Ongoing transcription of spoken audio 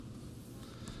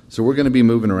So we're going to be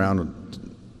moving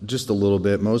around just a little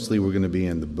bit. Mostly we're going to be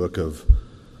in the book of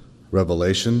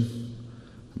Revelation,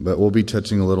 but we'll be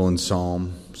touching a little in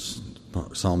Psalm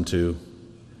 2,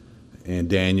 and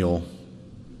Daniel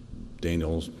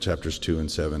chapters 2 and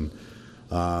 7.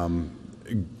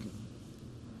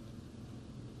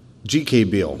 G.K.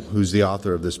 Beale, who's the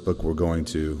author of this book we're going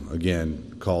to,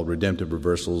 again, called Redemptive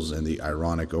Reversals and the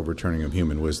Ironic Overturning of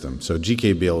Human Wisdom. So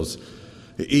G.K. Beale's,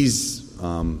 he's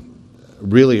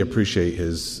really appreciate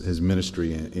his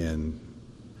ministry in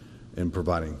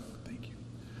providing. Thank you.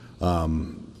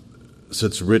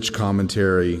 Such rich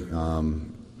commentary.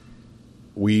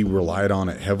 We relied on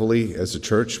it heavily as a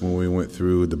church when we went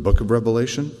through the book of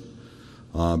Revelation,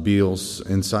 Beale's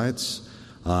insights.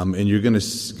 And you're going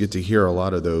to get to hear a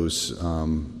lot of those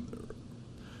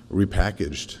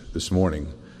repackaged this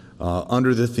morning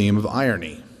under the theme of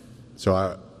irony.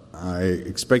 So I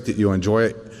expect that you'll enjoy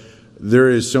it.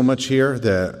 There is so much here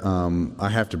that I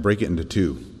have to break it into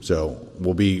two. So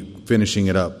we'll be finishing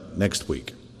it up next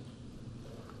week.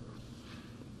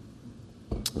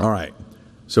 All right.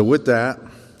 So with that,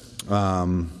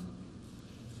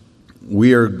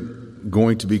 we are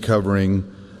going to be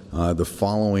covering the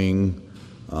following.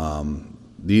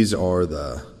 These are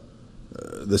the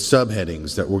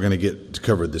subheadings that we're going to get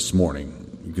covered this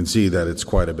morning. You can see that it's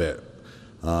quite a bit.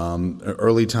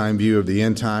 Early time view of the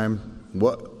end time.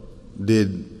 What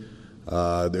did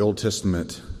the Old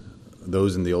Testament,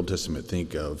 those in the Old Testament,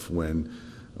 think of when?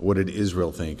 What did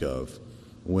Israel think of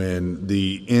when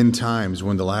the end times,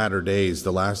 when the latter days,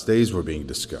 the last days were being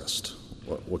discussed?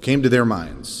 What came to their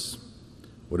minds?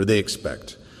 What did they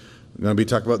expect? We're going to be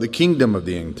talking about the kingdom of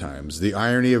the end times, the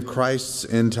irony of Christ's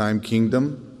end time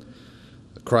kingdom,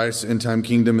 Christ's end time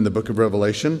kingdom in the book of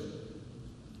Revelation,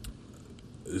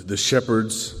 the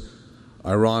shepherd's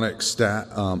ironic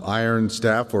iron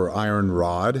staff or iron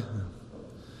rod,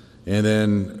 and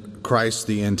then Christ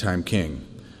the end time king.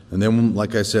 And then,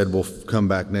 like I said, we'll come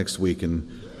back next week and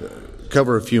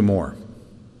cover a few more.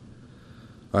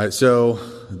 All right, so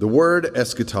the word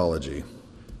eschatology.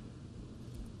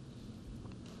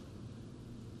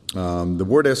 The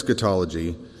word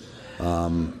eschatology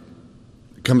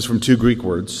comes from two Greek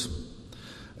words,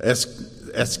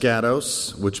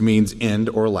 eschatos, which means end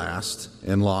or last,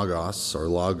 and logos or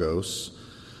logos,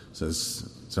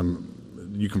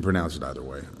 you can pronounce it either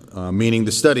way, meaning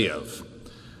the study of.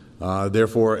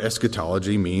 Therefore,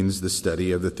 eschatology means the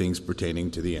study of the things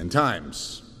pertaining to the end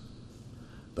times,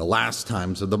 the last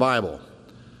times of the Bible.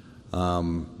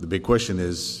 The big question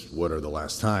is, what are the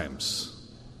last times?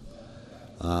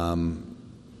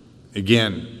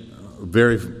 Again,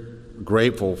 very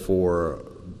grateful for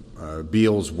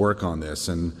Beale's work on this,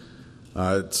 and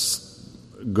it's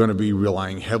going to be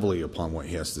relying heavily upon what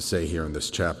he has to say here in this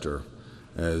chapter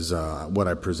as what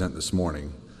I present this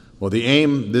morning. Well, the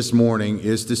aim this morning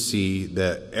is to see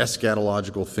the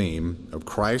eschatological theme of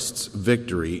Christ's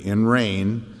victory and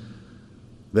reign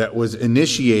that was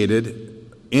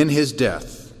initiated in his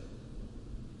death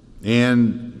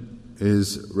and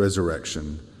his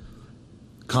resurrection,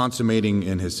 consummating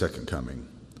in his second coming.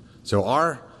 So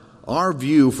our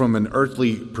view from an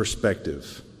earthly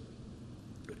perspective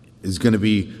is going to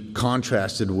be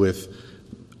contrasted with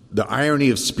the irony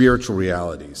of spiritual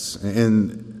realities.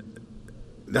 And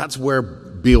that's where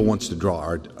Beale wants to draw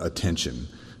our attention,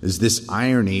 is this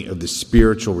irony of the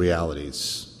spiritual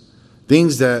realities.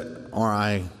 Things that our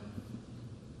eye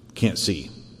can't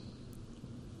see.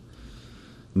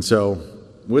 And so,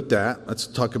 with that, let's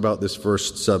talk about this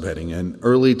first subheading, an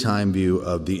early time view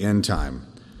of the end time.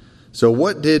 So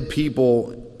what did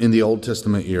people in the Old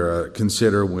Testament era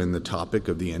consider when the topic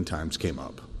of the end times came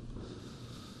up?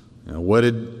 What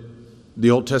did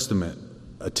the Old Testament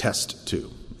attest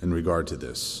to in regard to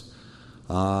this?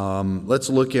 Let's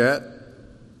look at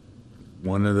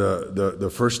one of the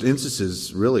first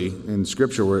instances, really, in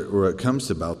Scripture where it comes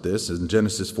about this, is in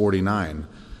Genesis 49.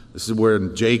 This is where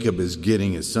Jacob is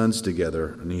getting his sons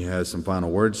together, and he has some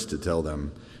final words to tell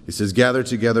them. He says, "Gather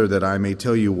together that I may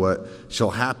tell you what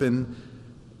shall happen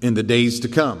in the days to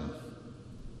come."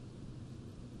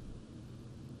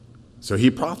 So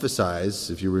he prophesies,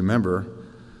 if you remember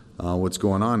what's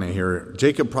going on here.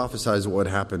 Jacob prophesies what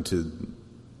happened to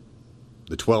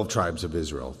the 12 tribes of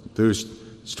Israel through his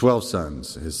 12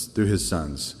 sons, through his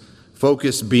sons.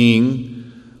 Focus being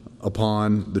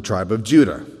upon the tribe of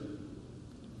Judah.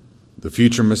 The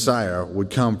future Messiah would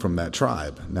come from that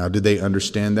tribe. Now, did they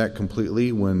understand that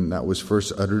completely when that was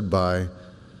first uttered by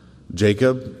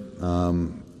Jacob? I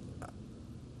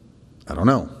don't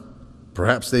know.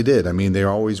 Perhaps they did. I mean, they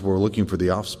always were looking for the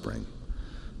offspring.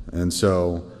 And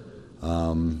so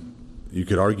you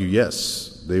could argue,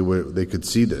 yes, they could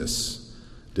see this.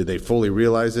 Did they fully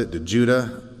realize it? Did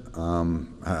Judah?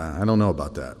 I don't know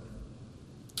about that.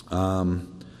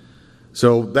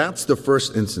 So that's the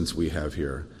first instance we have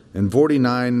here. In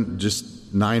 49,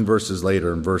 just 9 verses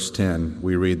later, in verse 10,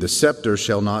 we read, "The scepter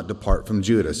shall not depart from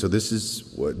Judah." So this is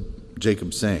what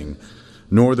Jacob's saying.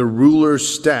 "Nor the ruler's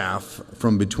staff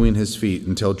from between his feet,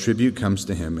 until tribute comes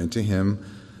to him, and to him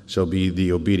shall be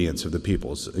the obedience of the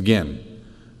peoples." Again,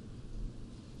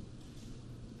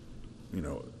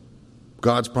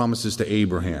 God's promises to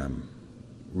Abraham,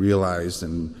 realized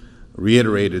and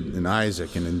reiterated in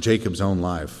Isaac and in Jacob's own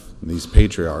life, and these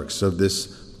patriarchs of this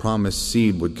promised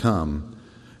seed would come.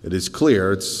 It is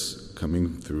clear it's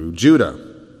coming through Judah.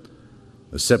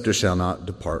 "The scepter shall not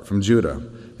depart from Judah."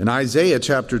 In Isaiah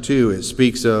chapter 2, it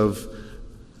speaks of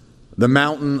the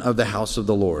mountain of the house of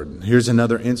the Lord. Here's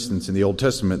another instance in the Old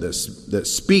Testament that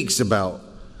speaks about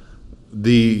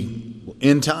the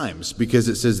end times, because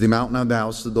it says the mountain of the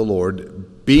house of the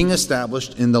Lord being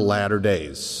established in the latter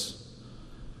days.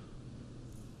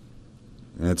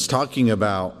 And it's talking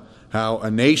about how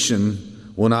a nation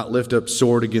will not lift up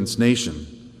sword against nation,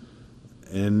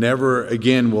 and never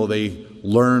again will they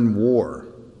learn war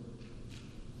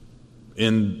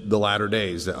in the latter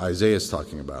days that Isaiah is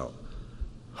talking about.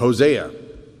 Hosea,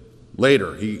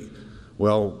 later,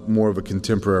 more of a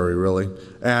contemporary really,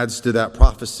 adds to that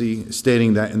prophecy,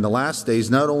 stating that in the last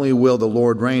days, not only will the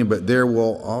Lord reign, but there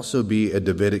will also be a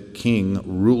Davidic king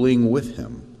ruling with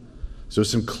him. So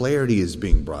some clarity is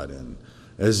being brought in,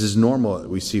 as is normal that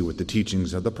we see with the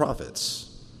teachings of the prophets,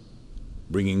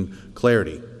 bringing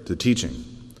clarity to teaching.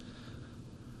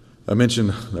 I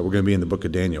mentioned that we're going to be in the book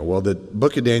of Daniel. Well, the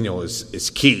book of Daniel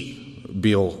is key,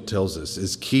 Beale tells us,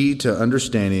 is key to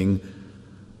understanding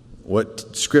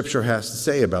what Scripture has to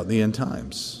say about the end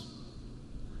times.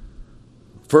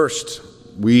 First,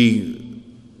 the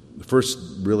first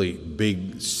really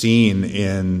big scene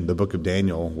in the book of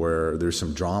Daniel where there's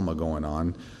some drama going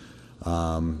on,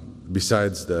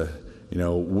 besides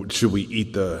should we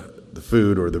eat the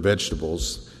food or the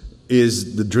vegetables,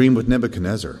 is the dream with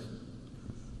Nebuchadnezzar.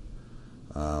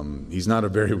 He's not a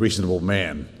very reasonable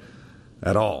man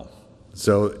at all.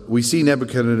 So we see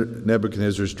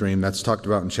Nebuchadnezzar's dream. That's talked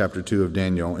about in chapter 2 of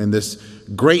Daniel. And this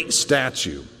great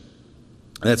statue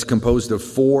that's composed of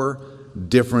 4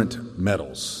 different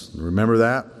metals. Remember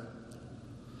that?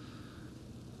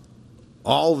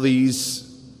 All these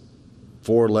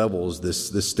 4 levels,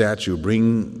 this statue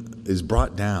is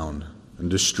brought down and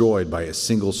destroyed by a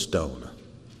single stone.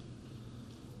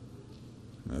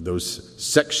 Those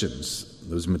sections,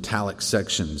 those metallic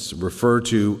sections, refer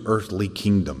to earthly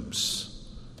kingdoms.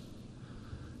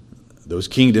 Those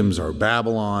kingdoms are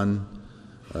Babylon,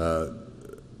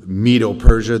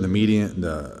 Medo-Persia,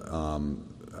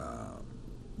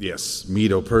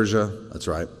 Medo-Persia, that's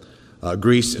right,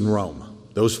 Greece and Rome,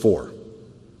 those 4.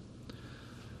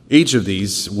 Each of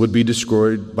these would be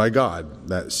destroyed by God,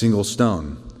 that single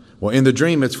stone. Well, in the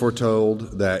dream, it's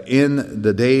foretold that in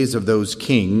the days of those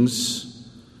kings,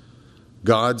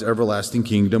 God's everlasting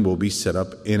kingdom will be set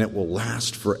up, and it will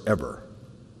last forever.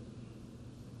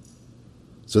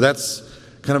 So that's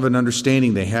kind of an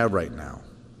understanding they have right now.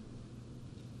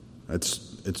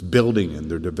 It's building, and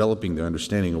they're developing their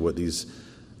understanding of what these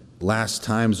last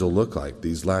times will look like,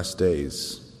 these last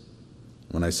days.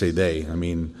 When I say they, I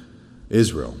mean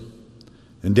Israel.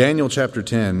 In Daniel chapter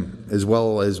 10, as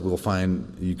well as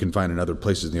you can find in other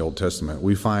places in the Old Testament,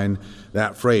 we find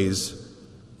that phrase,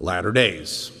 latter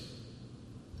days.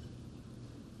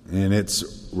 And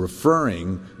it's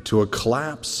referring to a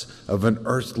collapse of an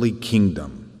earthly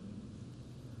kingdom.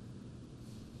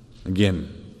 Again,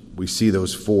 we see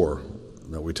those 4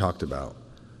 that we talked about.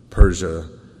 Persia,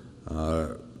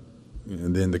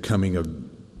 and then the coming of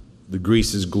the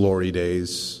Greece's glory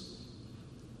days.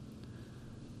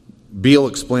 Beale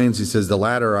explains, he says, the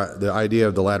idea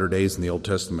of the latter days in the Old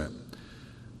Testament,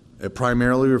 it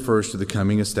primarily refers to the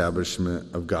coming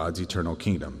establishment of God's eternal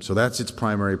kingdom. So that's its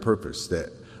primary purpose,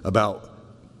 about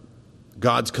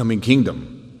God's coming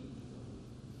kingdom.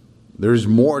 There's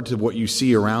more to what you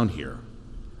see around here.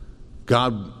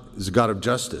 God is a God of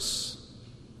justice,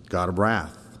 God of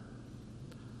wrath.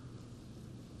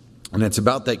 And it's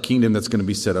about that kingdom that's going to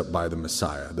be set up by the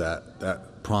Messiah,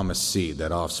 that promised seed,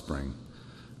 that offspring.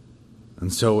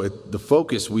 And so the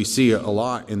focus we see a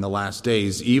lot in the last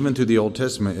days, even through the Old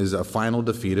Testament, is a final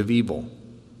defeat of evil.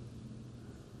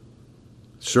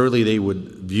 Surely they would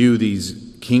view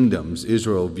these kingdoms,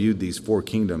 Israel viewed these 4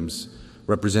 kingdoms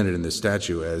represented in this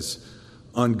statue as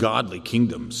ungodly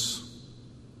kingdoms.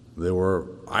 They were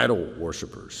idol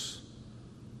worshipers.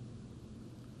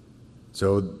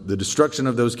 So the destruction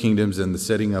of those kingdoms and the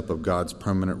setting up of God's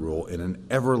permanent rule in an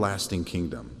everlasting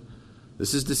kingdom.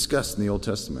 This is discussed in the Old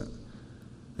Testament.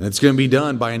 And it's going to be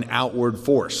done by an outward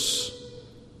force.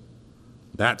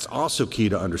 That's also key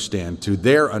to understand, to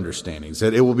their understandings,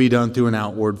 that it will be done through an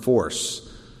outward force.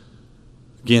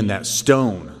 Again, that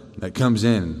stone that comes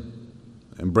in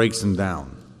and breaks them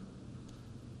down.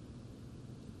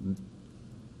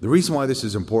 The reason why this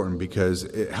is important, because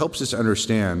it helps us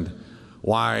understand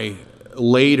why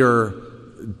later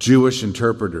Jewish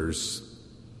interpreters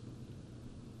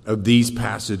of these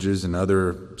passages and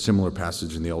other similar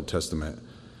passages in the Old Testament,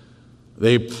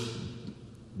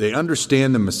 they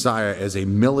understand the Messiah as a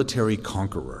military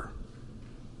conqueror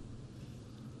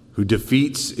who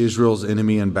defeats Israel's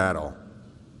enemy in battle.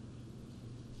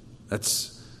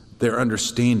 That's their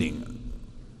understanding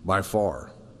by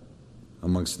far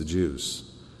amongst the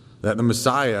Jews. That the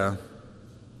Messiah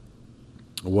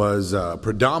was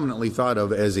predominantly thought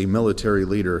of as a military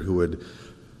leader who would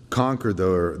conquer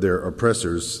their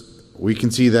oppressors. We can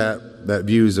see that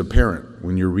view is apparent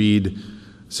when you read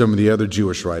some of the other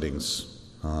Jewish writings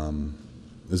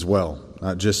as well,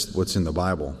 not just what's in the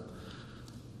Bible.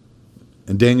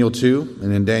 In Daniel 2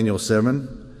 and in Daniel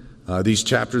 7, these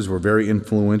chapters were very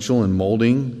influential in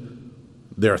molding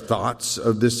their thoughts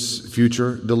of this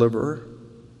future deliverer.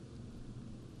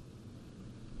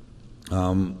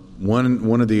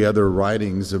 One of the other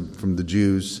writings from the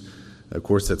Jews, of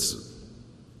course, that's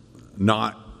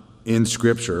not in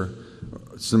Scripture,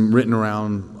 some written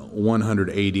around 100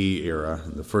 AD era,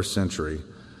 the first century.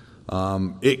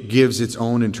 It gives its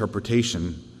own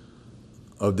interpretation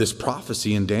of this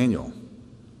prophecy in Daniel.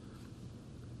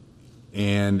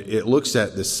 And it looks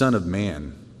at the Son of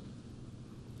Man,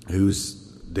 who's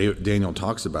Daniel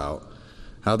talks about,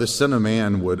 how the Son of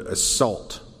Man would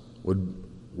assault,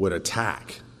 would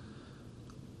attack,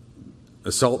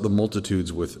 assault the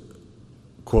multitudes with,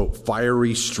 quote,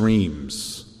 fiery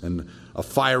streams, and a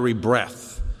fiery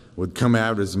breath would come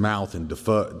out of his mouth and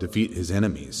defeat his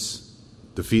enemies,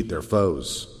 defeat their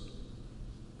foes.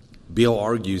 Beale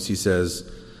argues, he says,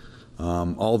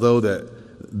 although that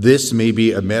this may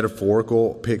be a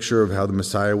metaphorical picture of how the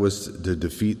Messiah was to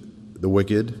defeat the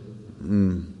wicked,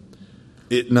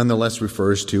 it nonetheless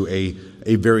refers to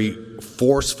a very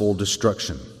forceful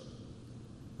destruction.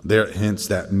 Hence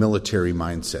that military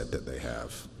mindset that they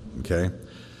have. Okay?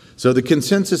 So the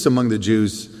consensus among the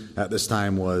Jews at this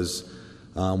time was,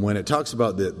 when it talks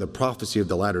about the prophecy of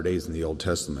the latter days in the Old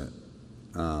Testament,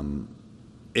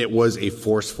 it was a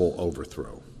forceful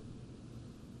overthrow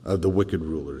of the wicked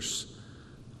rulers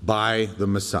by the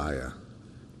Messiah,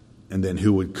 and then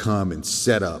who would come and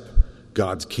set up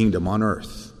God's kingdom on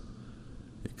earth.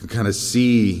 You can kind of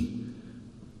see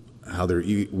how their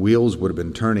wheels would have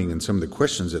been turning and some of the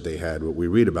questions that they had, what we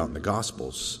read about in the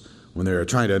Gospels, when they were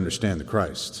trying to understand the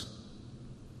Christ.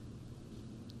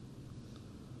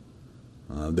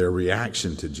 Their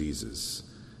reaction to Jesus.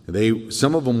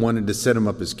 Some of them wanted to set him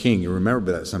up as king. You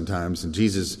remember that sometimes. And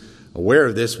Jesus, aware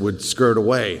of this, would skirt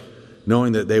away,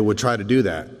 knowing that they would try to do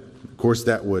that. Of course,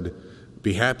 that would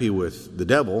be happy with the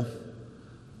devil.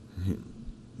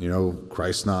 You know,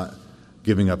 Christ not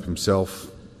giving up himself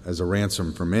as a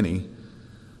ransom for many.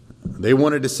 They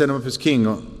wanted to set him up as king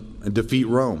and defeat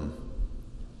Rome.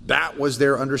 That was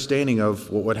their understanding of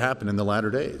what would happen in the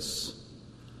latter days.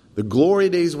 The glory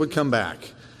days would come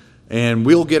back, and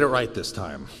we'll get it right this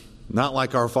time. Not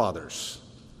like our fathers.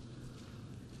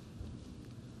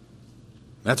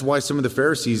 That's why some of the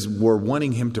Pharisees were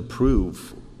wanting him to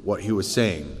prove what he was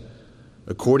saying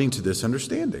according to this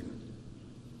understanding.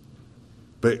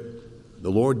 But the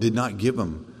Lord did not give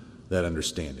them that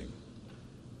understanding.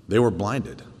 They were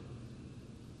blinded.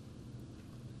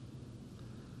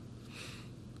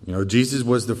 You know, Jesus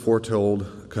was the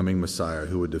foretold coming Messiah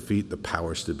who would defeat the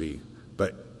powers to be.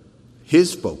 But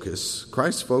his focus,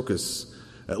 Christ's focus,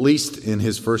 at least in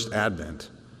his first advent,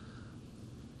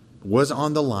 was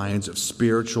on the lines of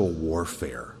spiritual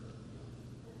warfare,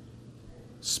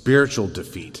 spiritual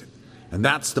defeat. And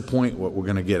that's the point what we're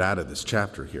going to get out of this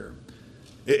chapter here.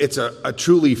 It's a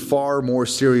truly far more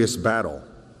serious battle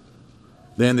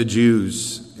than the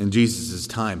Jews in Jesus'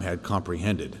 time had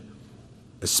comprehended,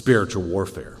 a spiritual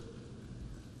warfare.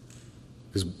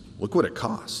 Because look what it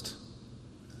cost.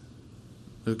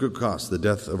 Look what it cost, the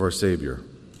death of our Savior.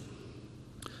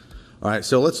 All right,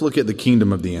 so let's look at the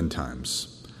kingdom of the end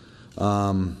times.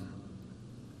 In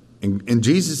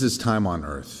Jesus' time on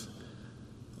earth,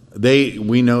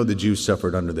 we know the Jews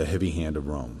suffered under the heavy hand of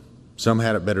Rome. Some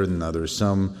had it better than others.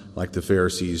 Some, like the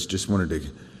Pharisees, just wanted to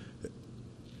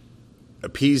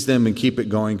appease them and keep it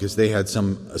going because they had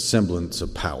some semblance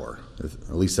of power.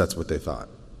 At least that's what they thought.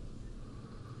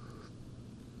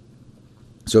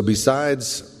 So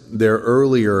besides their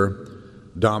earlier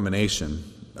domination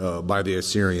by the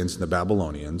Assyrians and the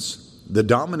Babylonians, the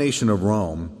domination of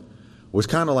Rome was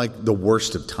kind of like the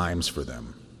worst of times for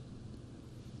them.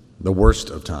 The worst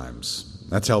of times.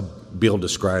 That's how Beale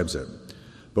describes it.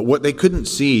 But what they couldn't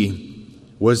see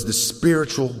was the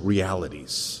spiritual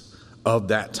realities of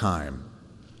that time.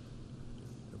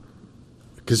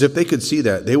 Because if they could see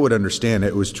that, they would understand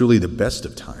it was truly the best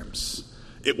of times.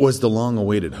 It was the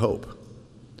long-awaited hope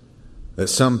that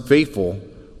some faithful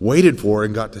waited for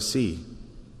and got to see.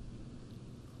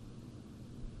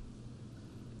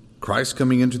 Christ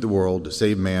coming into the world to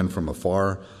save man from a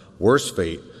far worse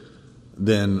fate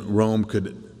than Rome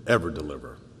could ever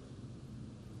deliver.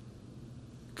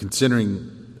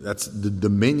 Considering that's the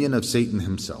dominion of Satan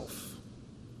himself.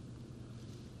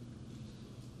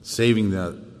 Saving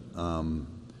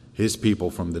his people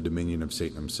from the dominion of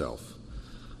Satan himself.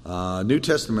 New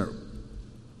Testament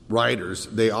writers,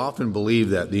 they often believe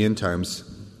that the end times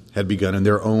had begun in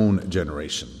their own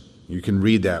generation. You can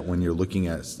read that when you're looking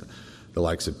at the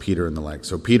likes of Peter and the like.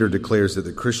 So Peter declares that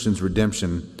the Christian's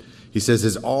redemption, he says,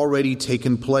 has already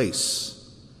taken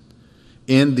place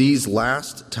in these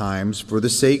last times for the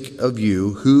sake of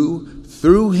you who,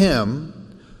 through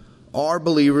him, are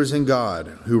believers in God,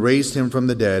 who raised him from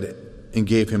the dead and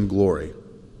gave him glory.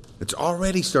 It's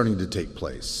already starting to take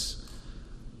place.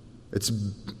 It's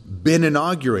been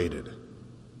inaugurated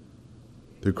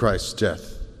through Christ's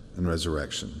death and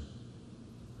resurrection.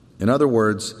 In other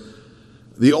words,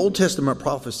 the Old Testament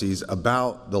prophecies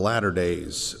about the latter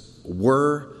days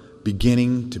were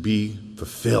beginning to be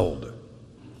fulfilled.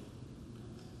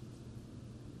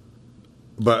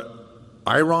 But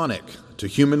ironic to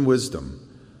human wisdom,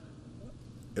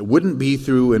 it wouldn't be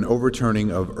through an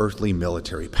overturning of earthly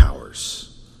military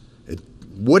powers. It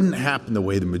wouldn't happen the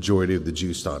way the majority of the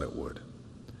Jews thought it would.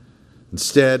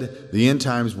 Instead, the end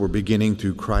times were beginning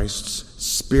through Christ's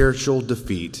spiritual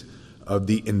defeat of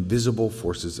the invisible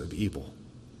forces of evil.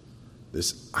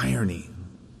 This irony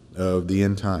of the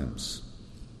end times.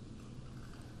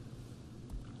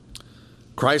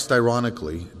 Christ,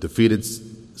 ironically, defeated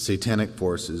satanic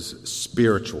forces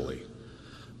spiritually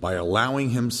by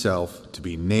allowing himself to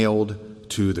be nailed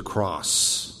to the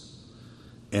cross.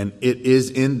 And it is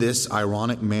in this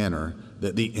ironic manner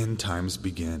that the end times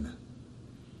begin.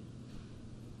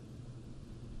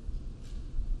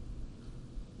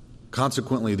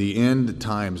 Consequently, the end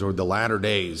times, or the latter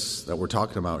days that we're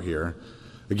talking about here,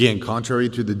 again, contrary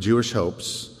to the Jewish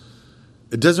hopes,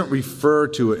 it doesn't refer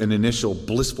to an initial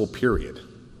blissful period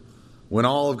when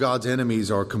all of God's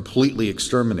enemies are completely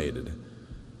exterminated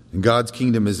and God's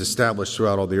kingdom is established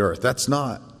throughout all the earth. That's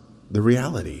not the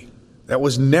reality. That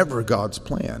was never God's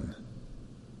plan.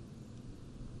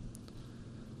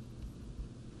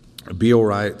 Beale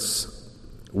writes,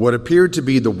 what appeared to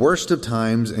be the worst of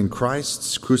times in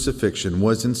Christ's crucifixion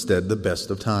was instead the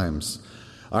best of times.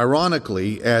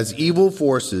 Ironically, as evil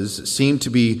forces seem to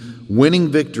be winning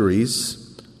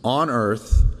victories on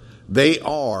earth, they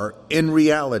are, in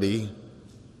reality,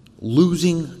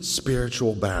 losing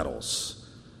spiritual battles.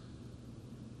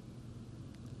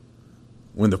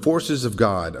 When the forces of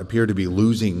God appear to be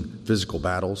losing physical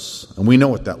battles, and we know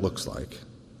what that looks like,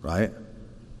 right?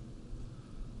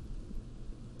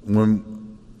 When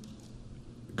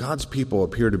God's people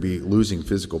appear to be losing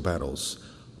physical battles,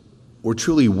 we're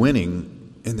truly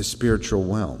winning in the spiritual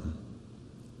realm.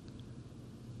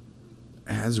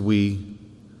 As we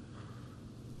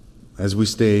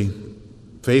stay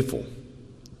faithful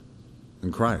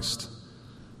in Christ.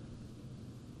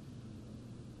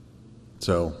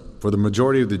 So, for the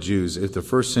majority of the Jews, if the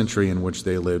first century in which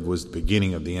they lived was the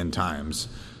beginning of the end times,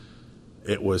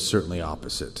 it was certainly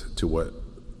opposite to what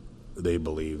they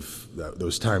believe that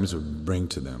those times would bring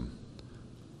to them.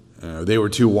 They were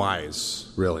too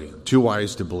wise, really, too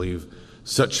wise to believe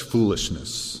such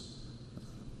foolishness,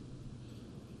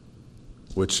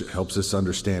 which helps us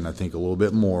understand, I think, a little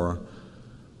bit more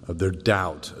of their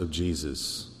doubt of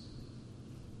Jesus.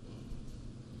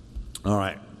 All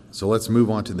right, so let's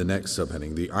move on to the next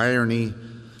subheading, the irony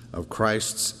of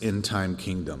Christ's end-time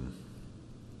kingdom.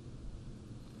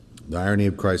 The irony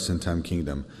of Christ's end-time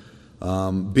kingdom.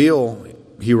 Beale,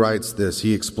 he writes this,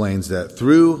 he explains that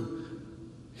through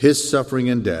his suffering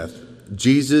and death,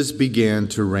 Jesus began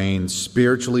to reign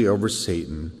spiritually over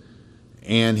Satan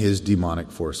and his demonic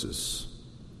forces.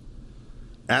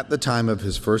 At the time of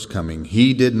his first coming,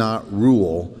 he did not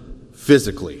rule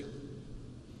physically.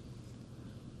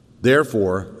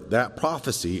 Therefore, that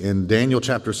prophecy in Daniel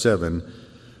chapter 7,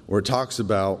 where it talks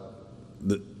about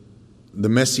the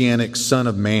messianic Son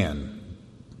of Man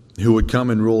who would come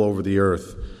and rule over the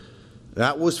earth,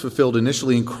 That was fulfilled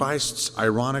initially in Christ's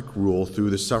ironic rule through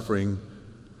the suffering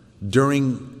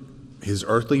during his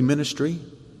earthly ministry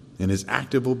and his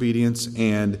active obedience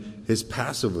and his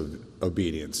passive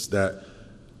obedience, that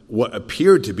what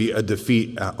appeared to be a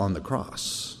defeat on the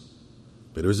cross,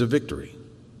 but it was a victory.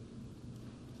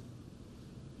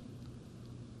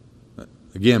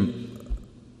 Again,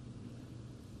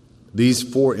 these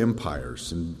four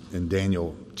empires in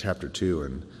Daniel chapter 2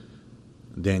 and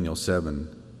Daniel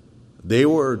 7, they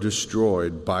were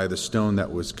destroyed by the stone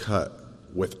that was cut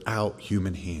without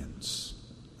human hands,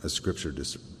 as Scripture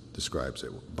describes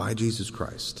it, by Jesus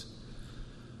Christ,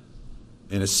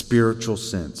 in a spiritual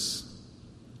sense,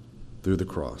 through the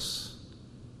cross.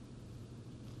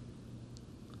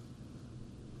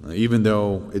 Even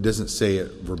though it doesn't say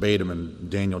it verbatim in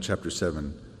Daniel chapter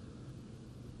 7,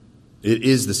 it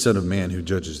is the Son of Man who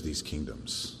judges these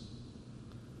kingdoms.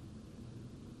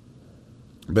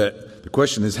 But the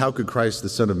question is, how could Christ, the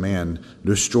Son of Man,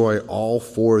 destroy all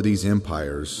four of these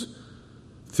empires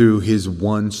through his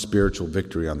one spiritual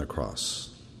victory on the cross?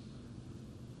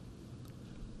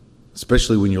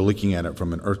 Especially when you're looking at it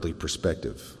from an earthly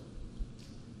perspective.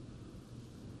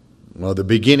 Well, the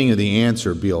beginning of the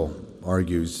answer, Beale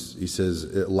argues, he says,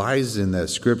 it lies in the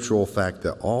scriptural fact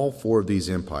that all four of these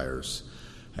empires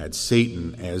had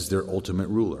Satan as their ultimate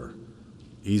ruler.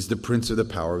 He's the prince of the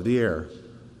power of the air.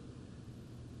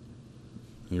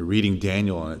 You're reading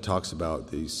Daniel, and it talks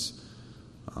about these,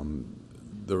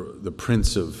 the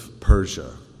prince of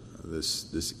Persia,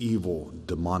 this evil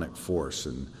demonic force,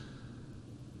 and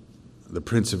the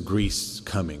prince of Greece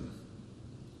coming,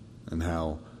 and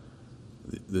how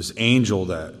this angel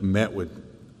that met with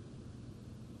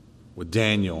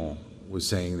Daniel was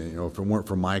saying that, if it weren't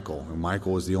for Michael, and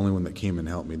Michael was the only one that came and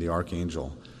helped me, the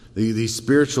archangel, these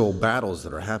spiritual battles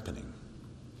that are happening.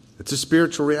 It's a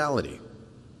spiritual reality.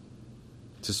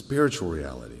 It's a spiritual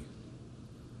reality.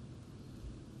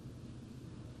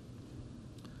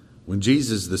 When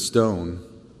Jesus, the stone,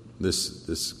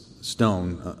 this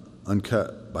stone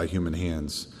uncut by human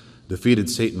hands, defeated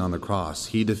Satan on the cross,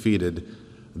 he defeated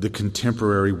the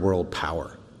contemporary world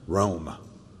power, Rome,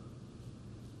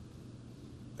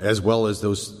 as well as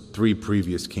those three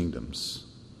previous kingdoms.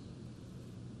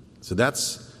 So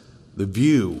that's the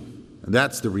view, and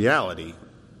that's the reality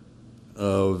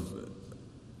of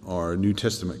our New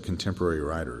Testament contemporary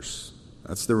writers.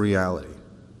 That's the reality.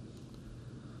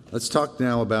 Let's talk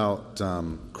now about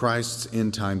Christ's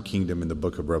end-time kingdom in the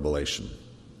book of Revelation.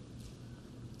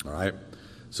 All right?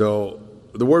 So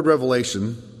the word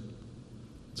revelation,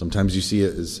 sometimes you see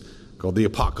it as called the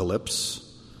apocalypse.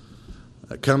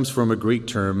 It comes from a Greek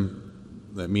term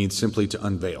that means simply to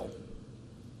unveil,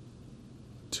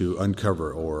 to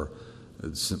uncover or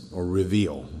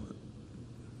reveal,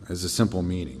 as a simple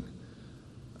meaning.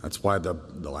 That's why the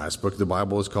last book of the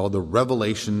Bible is called the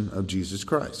Revelation of Jesus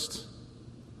Christ.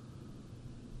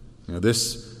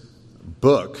 This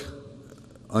book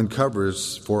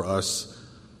uncovers for us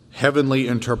heavenly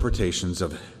interpretations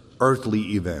of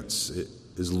earthly events. It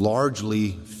is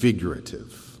largely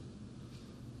figurative.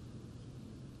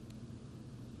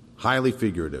 Highly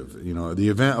figurative. The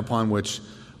event upon which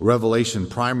Revelation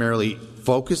primarily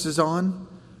focuses on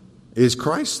is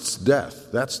Christ's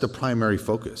death. That's the primary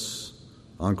focus,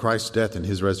 on Christ's death and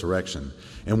his resurrection,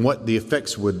 and what the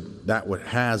effects that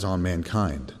has on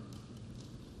mankind.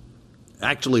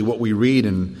 Actually, what we read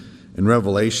in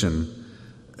Revelation,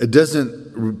 it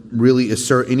doesn't really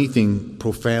assert anything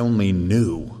profoundly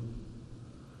new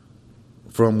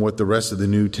from what the rest of the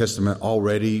New Testament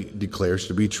already declares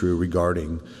to be true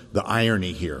regarding the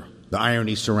irony here, the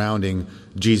irony surrounding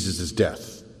Jesus'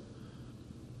 death,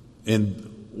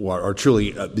 and what are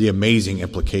truly the amazing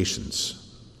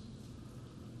implications.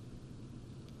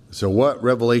 So what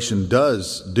Revelation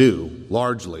does do,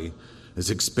 largely, is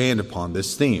expand upon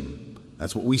this theme.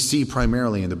 That's what we see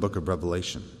primarily in the book of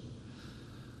Revelation.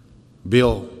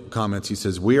 Beale comments, he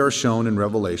says, we are shown in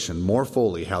Revelation more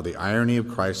fully how the irony of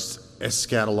Christ's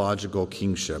eschatological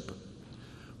kingship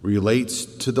relates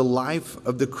to the life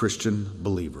of the Christian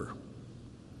believer.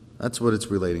 That's what it's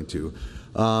relating to.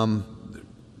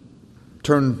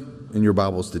 Turn in your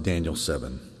Bibles to Daniel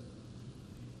 7.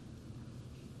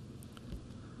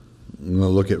 I'm going to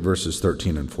look at verses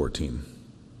 13 and 14.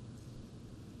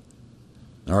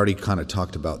 I already kind of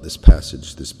talked about this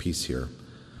passage, this piece here.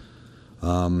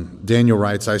 Daniel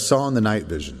writes, I saw in the night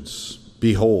visions,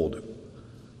 behold,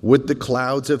 with the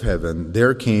clouds of heaven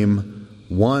there came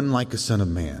one like a son of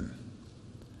man.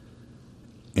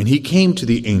 And he came to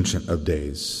the Ancient of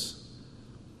Days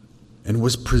and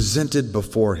was presented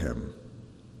before him.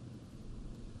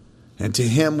 And to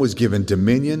him was given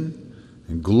dominion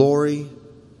and glory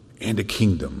and a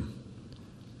kingdom,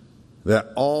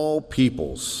 that all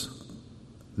peoples,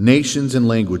 nations, and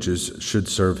languages should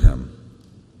serve him.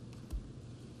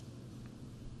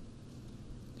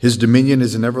 His dominion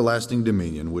is an everlasting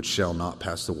dominion which shall not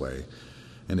pass away,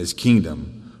 and his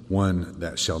kingdom one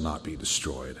that shall not be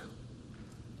destroyed.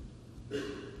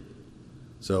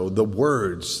 So the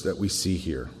words that we see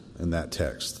here in that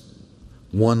text,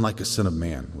 one like a son of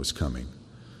man was coming.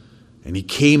 And he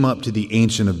came up to the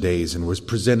Ancient of Days and was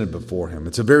presented before him.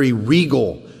 It's a very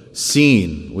regal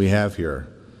scene we have here.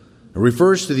 It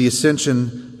refers to the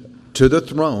ascension to the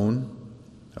throne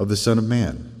of the Son of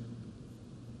Man.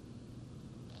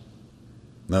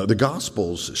 Now, the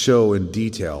Gospels show in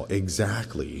detail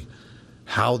exactly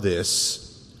how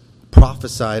this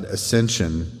prophesied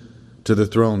ascension to the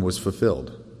throne was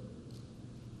fulfilled.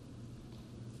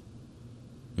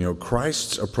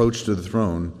 Christ's approach to the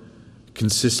throne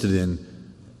consisted in,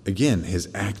 again, his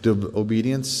active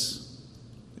obedience,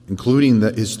 including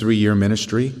his 3-year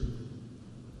ministry.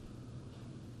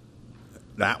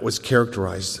 That was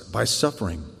characterized by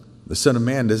suffering. The Son of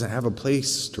Man doesn't have a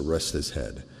place to rest his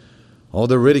head. All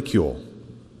the ridicule,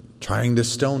 trying to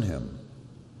stone him,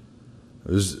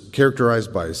 it was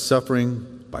characterized by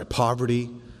suffering, by poverty,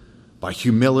 by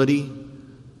humility.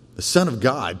 The Son of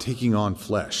God taking on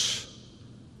flesh,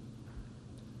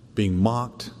 being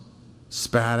mocked,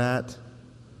 spat at,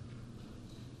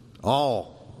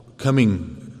 all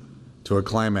coming to a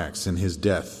climax in his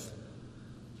death,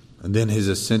 and then his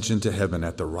ascension to heaven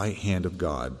at the right hand of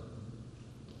God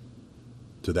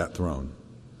to that throne.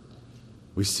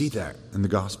 We see that in the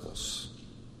Gospels.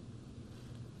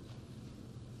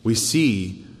 We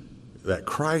see that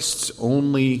Christ's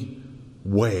only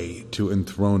way to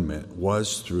enthronement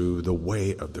was through the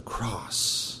way of the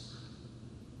cross.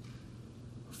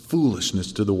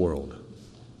 Foolishness to the world.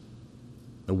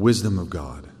 The wisdom of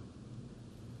God.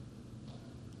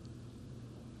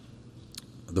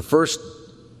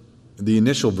 The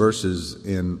initial verses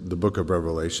in the book of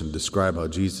Revelation describe how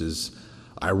Jesus,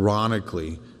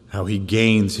 ironically, how he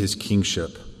gains his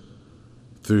kingship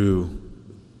through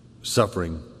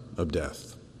suffering of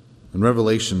death. In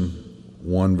Revelation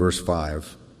 1 verse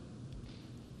 5,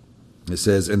 it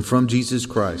says, "And from Jesus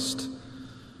Christ,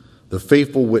 the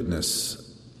faithful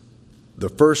witness, the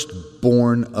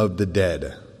firstborn of the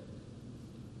dead,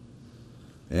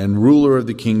 and ruler of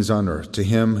the kings on earth, to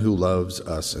him who loves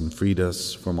us and freed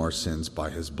us from our sins by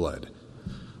his blood."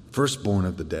 Firstborn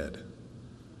of the dead.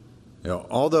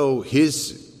 Although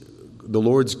the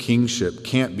Lord's kingship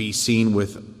can't be seen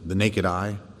with the naked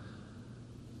eye,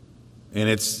 and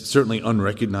it's certainly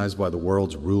unrecognized by the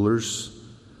world's rulers,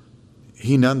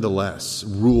 he nonetheless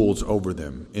rules over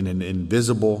them in an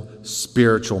invisible,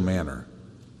 spiritual manner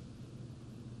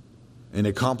and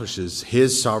accomplishes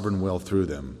his sovereign will through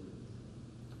them.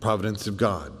 The providence of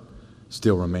God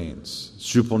still remains.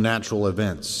 Supernatural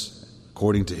events,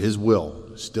 according to his will,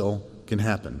 still can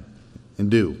happen and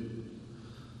do.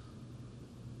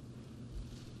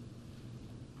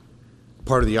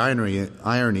 Part of the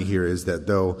irony here is that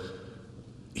though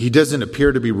he doesn't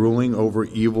appear to be ruling over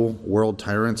evil world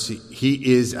tyrants,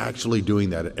 he is actually doing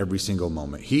that at every single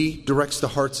moment. He directs the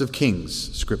hearts of kings,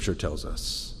 Scripture tells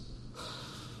us.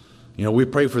 We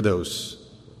pray for those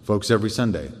folks every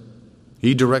Sunday.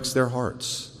 He directs their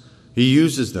hearts. He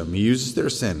uses them. He uses their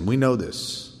sin. We know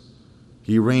this.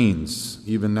 He reigns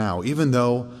even now, even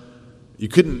though you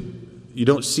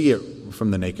don't see it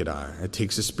from the naked eye. It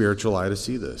takes a spiritual eye to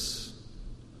see this.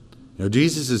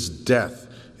 Jesus' death,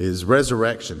 his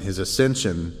resurrection, his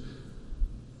ascension,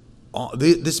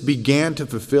 this began to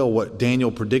fulfill what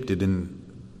Daniel predicted in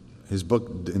his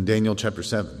book, in Daniel chapter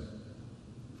 7.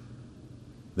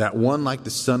 That one like the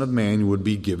Son of Man would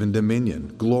be given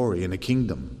dominion, glory, and a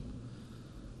kingdom.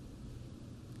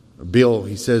 Bill,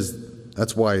 he says,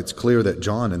 that's why it's clear that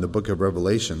John in the book of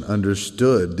Revelation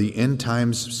understood the end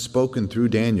times spoken through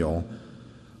Daniel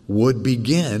would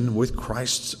begin with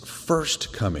Christ's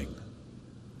first coming.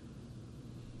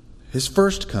 His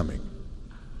first coming.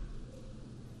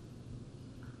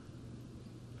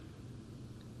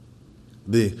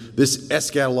 This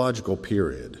eschatological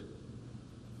period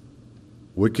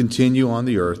would continue on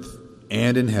the earth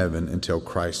and in heaven until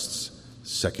Christ's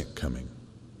second coming.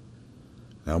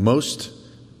 Now, most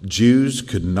Jews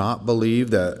could not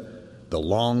believe that the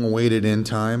long-awaited end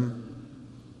time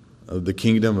of the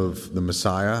kingdom of the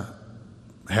Messiah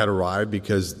had arrived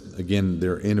because, again,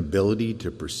 their inability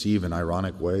to perceive in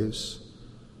ironic ways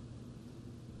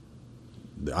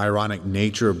the ironic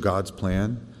nature of God's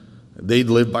plan. They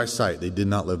lived by sight. They did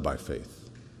not live by faith.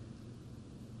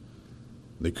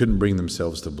 They couldn't bring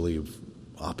themselves to believe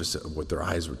opposite of what their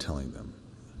eyes were telling them.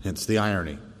 Hence the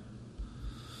irony.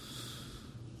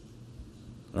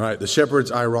 All right, the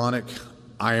shepherd's ironic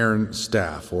iron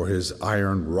staff, or his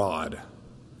iron rod.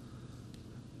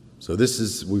 So this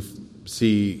is, we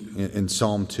see in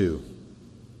Psalm 2.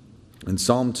 In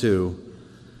Psalm 2,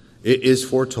 it is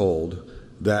foretold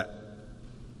that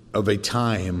of a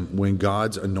time when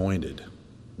God's anointed,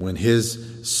 when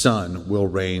his son will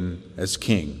reign as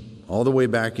king, all the way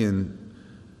back in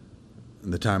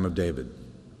the time of David.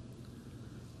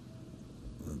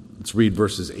 Let's read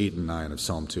verses 8 and 9 of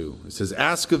Psalm 2. It says,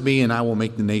 "Ask of me, and I will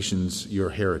make the nations your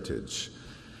heritage,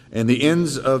 and the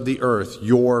ends of the earth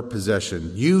your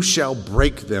possession. You shall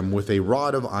break them with a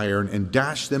rod of iron and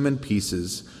dash them in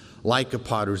pieces like a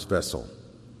potter's vessel."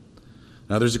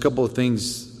 Now there's a couple of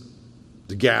things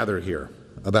to gather here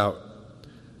about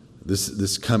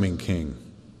this coming king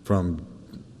from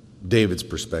David's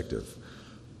perspective.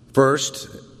 First,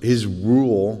 his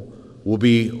rule will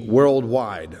be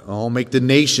worldwide. I'll make the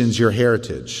nations your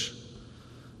heritage.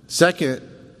 Second,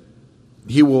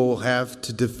 he will have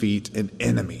to defeat an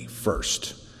enemy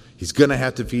first. He's going to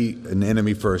have to defeat an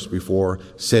enemy first before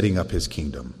setting up his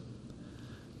kingdom.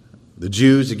 The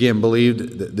Jews, again,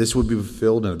 believed that this would be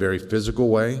fulfilled in a very physical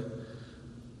way,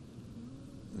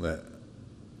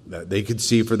 that they could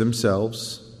see for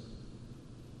themselves.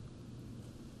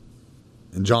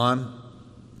 And John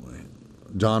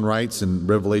writes in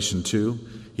Revelation 2,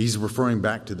 he's referring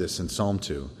back to this in Psalm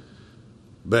 2.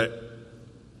 But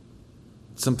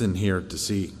something here to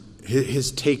see.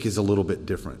 His take is a little bit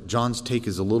different. John's take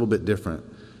is a little bit different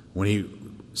when he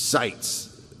cites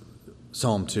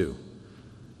Psalm 2.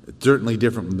 It's certainly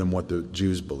different than what the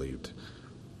Jews believed.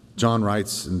 John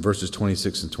writes in verses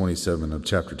 26 and 27 of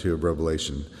chapter 2 of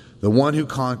Revelation, "The one who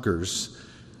conquers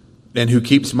and who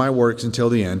keeps my works until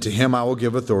the end, to him I will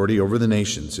give authority over the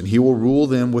nations, and he will rule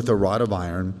them with a rod of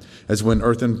iron, as when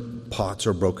earthen pots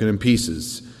are broken in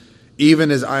pieces,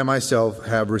 even as I myself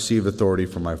have received authority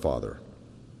from my Father."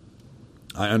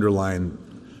 I underline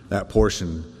that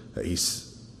portion that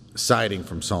he's citing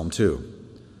from Psalm 2.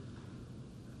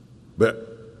 But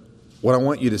what I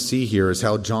want you to see here is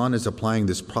how John is applying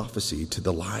this prophecy to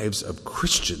the lives of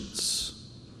Christians.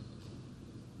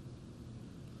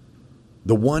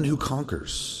 The one who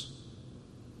conquers.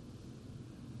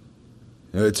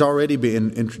 It's already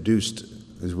been introduced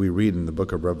as we read in the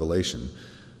book of Revelation.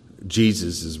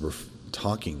 Jesus is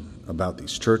talking about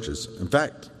these churches. In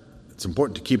fact, it's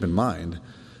important to keep in mind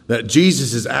that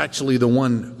Jesus is actually the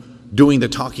one doing the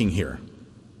talking here.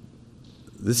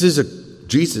 This is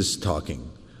Jesus talking.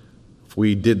 If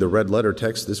we did the red letter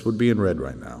text, this would be in red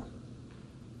right now.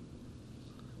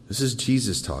 This is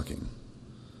Jesus talking.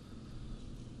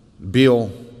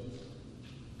 Beale,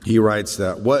 he writes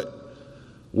that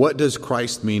what does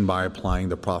Christ mean by applying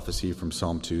the prophecy from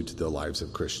Psalm 2 to the lives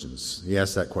of Christians? He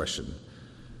asked that question.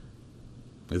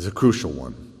 It's a crucial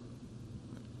one,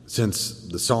 since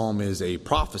the psalm is a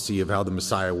prophecy of how the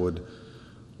Messiah would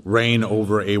reign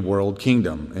over a world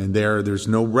kingdom, and there's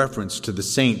no reference to the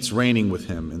saints reigning with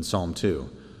him in Psalm 2.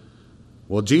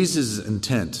 Well, Jesus'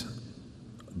 intent,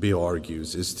 Beale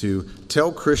argues, is to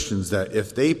tell Christians that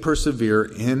if they persevere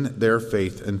in their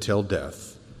faith until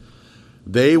death,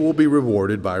 they will be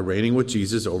rewarded by reigning with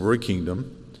Jesus over a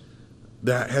kingdom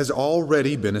that has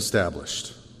already been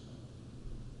established.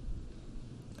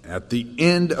 At the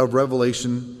end of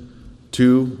Revelation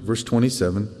 2, verse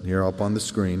 27, here up on the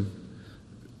screen,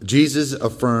 Jesus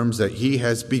affirms that he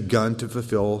has begun to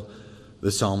fulfill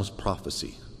the psalm's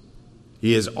prophecy.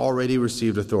 He has already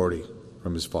received authority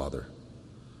from his Father.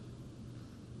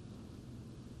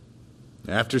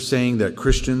 After saying that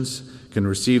Christians can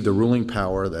receive the ruling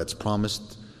power that's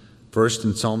promised first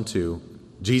in Psalm 2,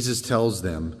 Jesus tells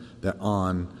them that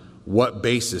on what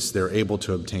basis they're able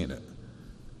to obtain it.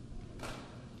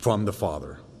 From the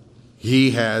Father.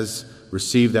 He has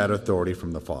received that authority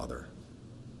from the Father.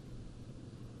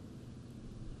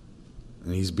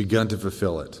 And he's begun to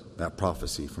fulfill it, that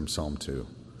prophecy from Psalm 2.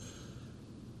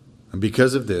 And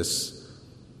because of this,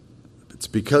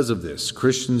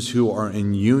 Christians who are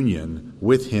in union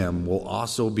with him will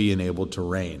also be enabled to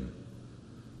reign.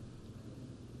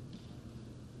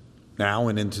 Now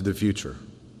and into the future.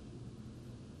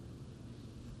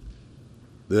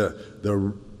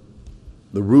 The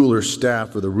ruler's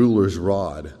staff or the ruler's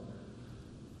rod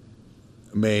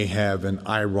may have an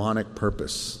ironic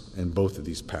purpose in both of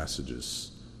these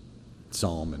passages,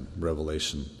 Psalm and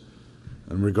Revelation,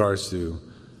 in regards to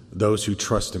those who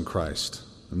trust in Christ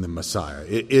and the Messiah.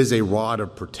 It is a rod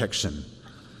of protection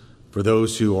for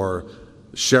those who are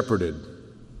shepherded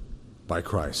by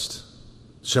Christ,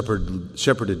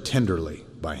 shepherded tenderly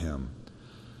by him.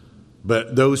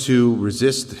 But those who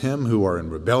resist him, who are in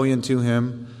rebellion to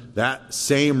him, that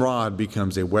same rod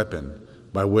becomes a weapon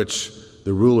by which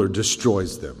the ruler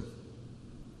destroys them.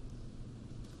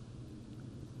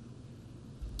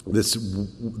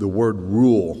 The word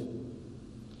rule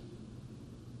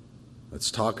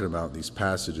that's talking about these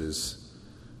passages,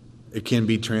 it can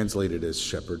be translated as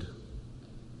shepherd.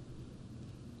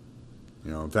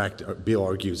 In fact, Beale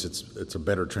argues it's a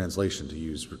better translation to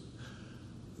use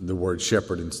the word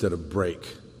shepherd instead of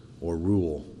break or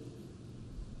rule.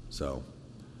 So,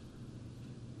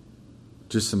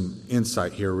 just some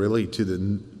insight here, really, to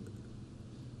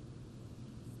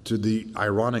the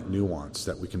ironic nuance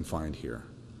that we can find here.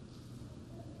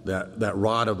 That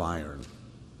rod of iron,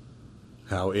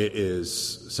 how it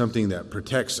is something that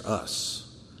protects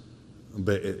us,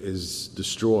 but it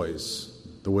destroys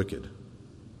the wicked.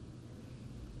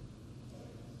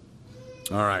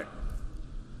 All right.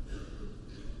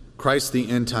 Christ the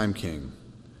end-time King.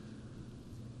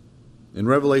 In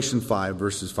Revelation 5,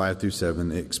 verses 5 through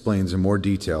 7, it explains in more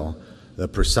detail the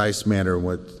precise manner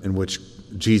in which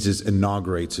Jesus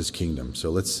inaugurates his kingdom. So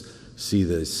let's see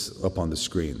this up on the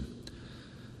screen.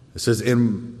 It says,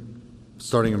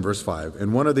 starting in verse 5,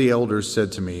 and one of the elders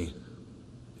said to me,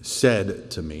 see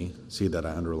that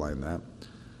I underline that,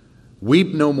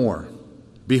 weep no more.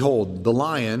 Behold, the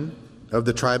Lion of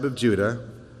the tribe of Judah,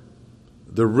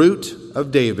 the Root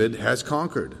of David, has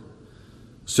conquered,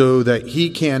 so that he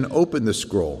can open the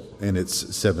scroll and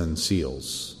its 7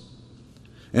 seals.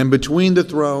 And between the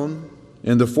throne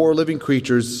and the 4 living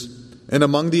creatures and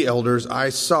among the elders, I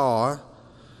saw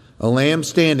a lamb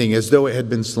standing as though it had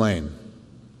been slain,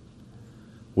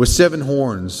 with 7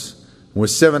 horns,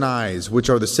 with 7 eyes, which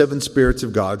are the 7 spirits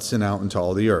of God sent out into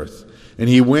all the earth. And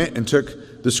he went and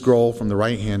took the scroll from the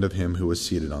right hand of him who was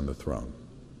seated on the throne.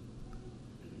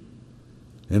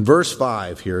 In verse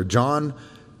 5 here, John,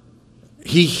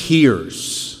 he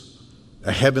hears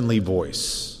a heavenly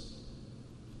voice.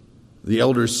 The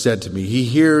elders said to me, he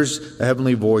hears a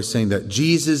heavenly voice saying that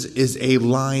Jesus is a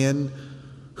lion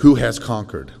who has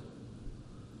conquered.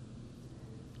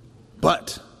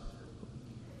 But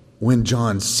when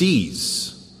John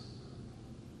sees,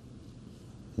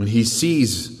 with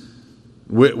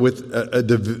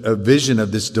a vision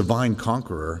of this divine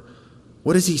conqueror,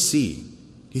 what does he see?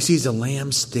 He sees a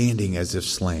lamb standing as if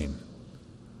slain.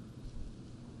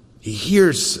 He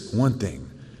hears one thing,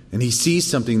 and he sees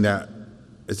something that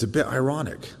is a bit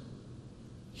ironic.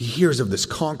 He hears of this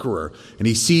conqueror, and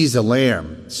he sees a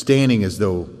lamb standing as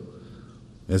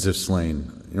if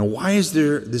slain. Why is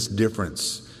there this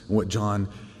difference in what John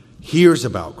hears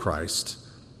about Christ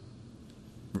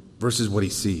versus what he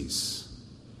sees?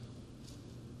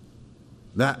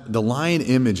 The lion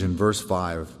image in verse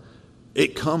 5,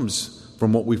 it comes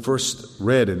from what we first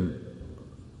read in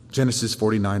Genesis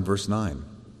 49, verse 9.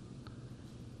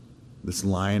 This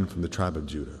lion from the tribe of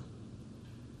Judah,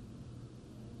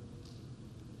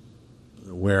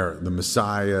 where the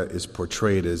Messiah is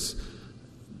portrayed as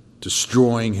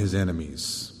destroying his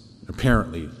enemies,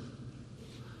 apparently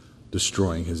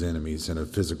destroying his enemies in a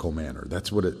physical manner.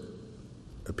 That's what it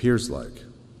appears like.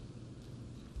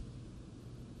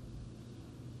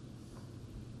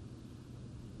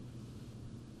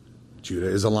 Judah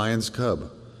is a lion's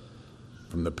cub.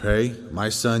 From the prey, my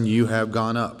son, you have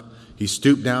gone up. He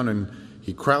stooped down and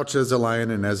he crouched as a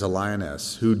lion and as a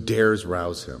lioness. Who dares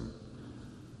rouse him?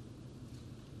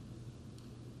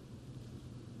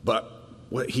 But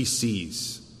what he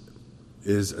sees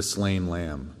is a slain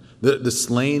lamb. The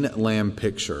slain lamb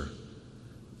picture,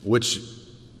 which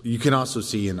you can also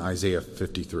see in Isaiah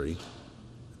 53, it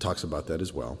talks about that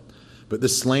as well. But the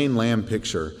slain lamb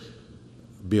picture,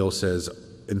 Beale says,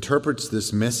 interprets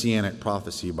this messianic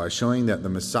prophecy by showing that the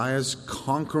Messiah's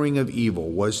conquering of evil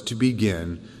was to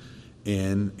begin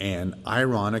in an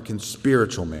ironic and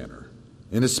spiritual manner,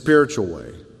 in a spiritual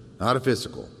way, not a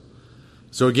physical.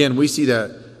 So again, we see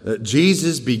that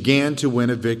Jesus began to win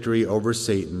a victory over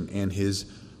Satan and his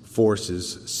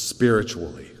forces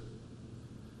spiritually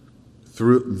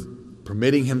through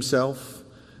permitting himself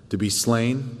to be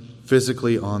slain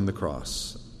physically on the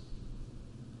cross.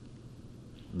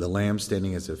 The lamb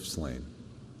standing as if slain.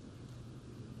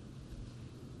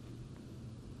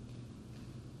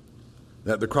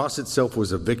 That the cross itself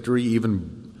was a victory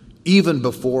even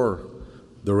before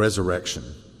the resurrection.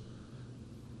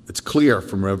 It's clear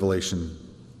from Revelation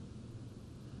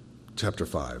chapter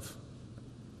 5.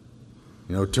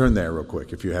 Turn there real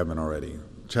quick if you haven't already.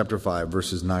 Chapter 5,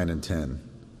 verses 9 and 10.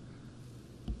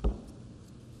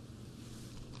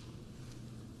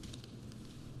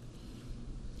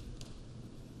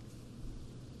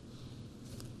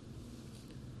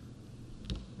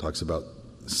 Talks about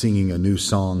singing a new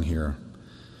song here.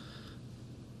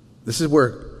 This is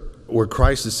where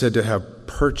Christ is said to have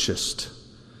purchased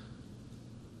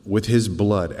with his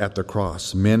blood at the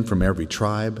cross men from every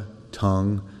tribe,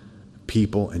 tongue,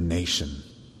 people, and nation,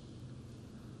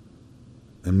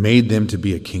 and made them to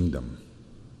be a kingdom.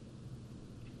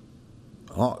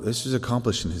 Oh, this was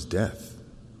accomplished in his death.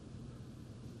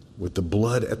 With the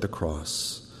blood at the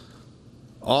cross.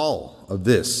 All of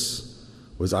this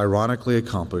was ironically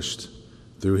accomplished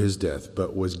through his death,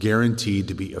 but was guaranteed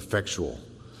to be effectual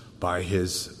by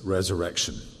his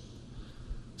resurrection.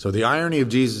 So the irony of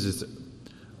Jesus'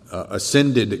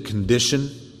 ascended condition,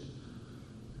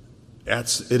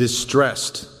 it is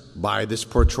stressed by this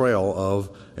portrayal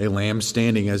of a lamb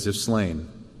standing as if slain.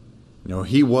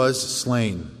 He was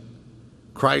slain.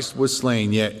 Christ was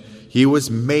slain, yet he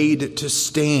was made to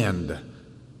stand.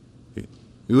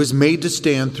 He was made to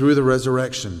stand through the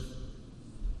resurrection.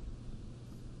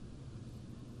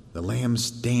 The lamb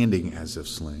standing as if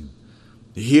slain.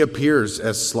 He appears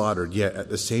as slaughtered, yet at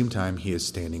the same time he is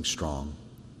standing strong.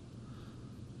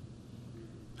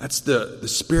 That's the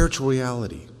spiritual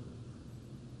reality.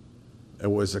 It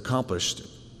was accomplished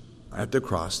at the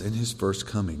cross in his first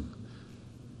coming,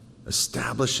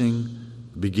 establishing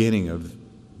the beginning of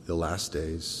the last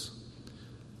days.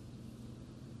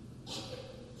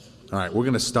 All right, we're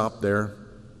going to stop there.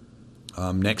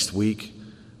 Next week,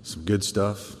 some good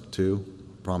stuff too,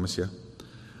 promise you.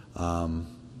 So I'm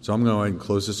going to go ahead and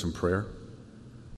close this in prayer.